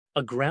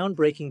A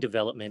groundbreaking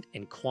development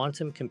in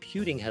quantum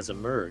computing has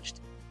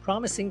emerged,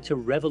 promising to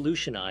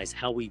revolutionize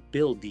how we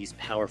build these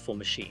powerful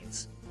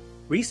machines.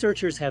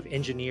 Researchers have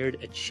engineered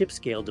a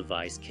chip-scale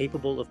device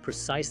capable of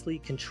precisely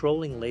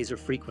controlling laser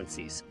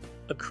frequencies,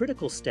 a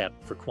critical step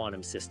for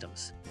quantum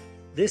systems.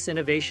 This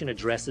innovation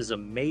addresses a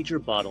major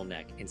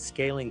bottleneck in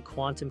scaling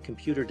quantum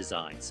computer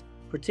designs,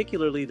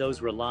 particularly those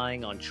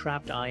relying on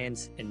trapped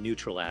ions and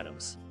neutral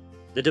atoms.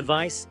 The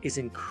device is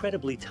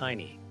incredibly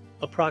tiny,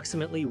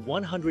 approximately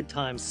 100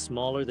 times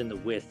smaller than the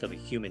width of a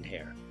human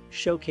hair,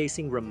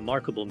 showcasing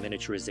remarkable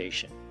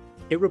miniaturization.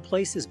 It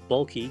replaces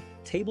bulky,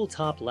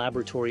 tabletop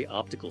laboratory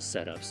optical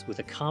setups with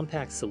a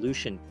compact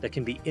solution that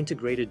can be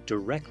integrated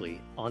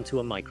directly onto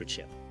a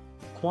microchip.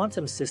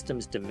 Quantum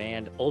systems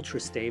demand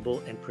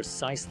ultra-stable and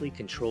precisely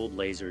controlled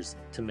lasers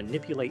to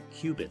manipulate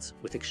qubits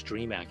with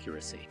extreme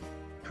accuracy.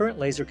 Current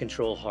laser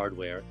control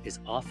hardware is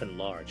often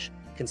large,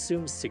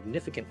 consumes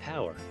significant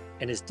power,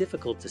 and is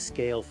difficult to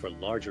scale for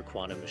larger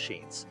quantum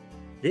machines.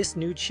 This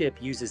new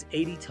chip uses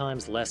 80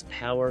 times less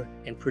power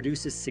and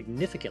produces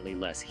significantly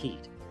less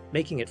heat,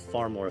 making it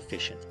far more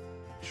efficient.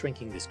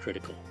 Shrinking this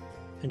critical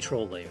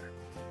control layer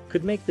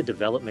could make the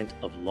development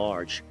of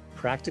large,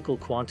 practical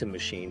quantum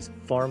machines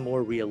far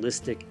more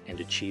realistic and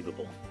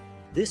achievable.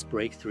 This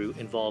breakthrough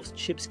involves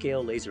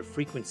chip-scale laser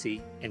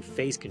frequency and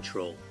phase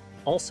control,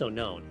 also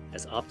known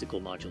as optical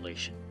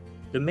modulation.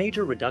 The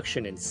major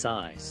reduction in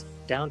size,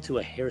 down to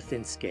a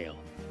hair-thin scale,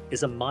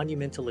 is a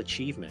monumental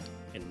achievement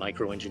in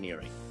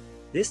microengineering.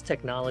 This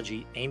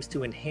technology aims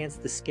to enhance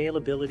the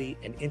scalability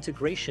and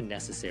integration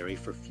necessary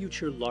for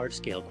future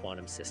large-scale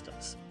quantum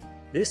systems.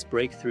 This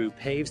breakthrough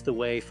paves the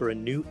way for a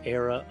new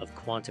era of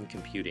quantum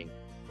computing,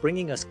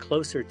 bringing us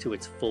closer to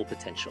its full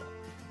potential.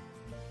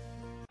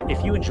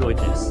 If you enjoyed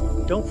this,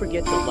 don't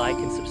forget to like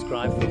and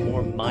subscribe for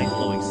more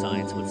mind-blowing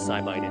science with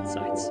SciByte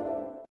Insights.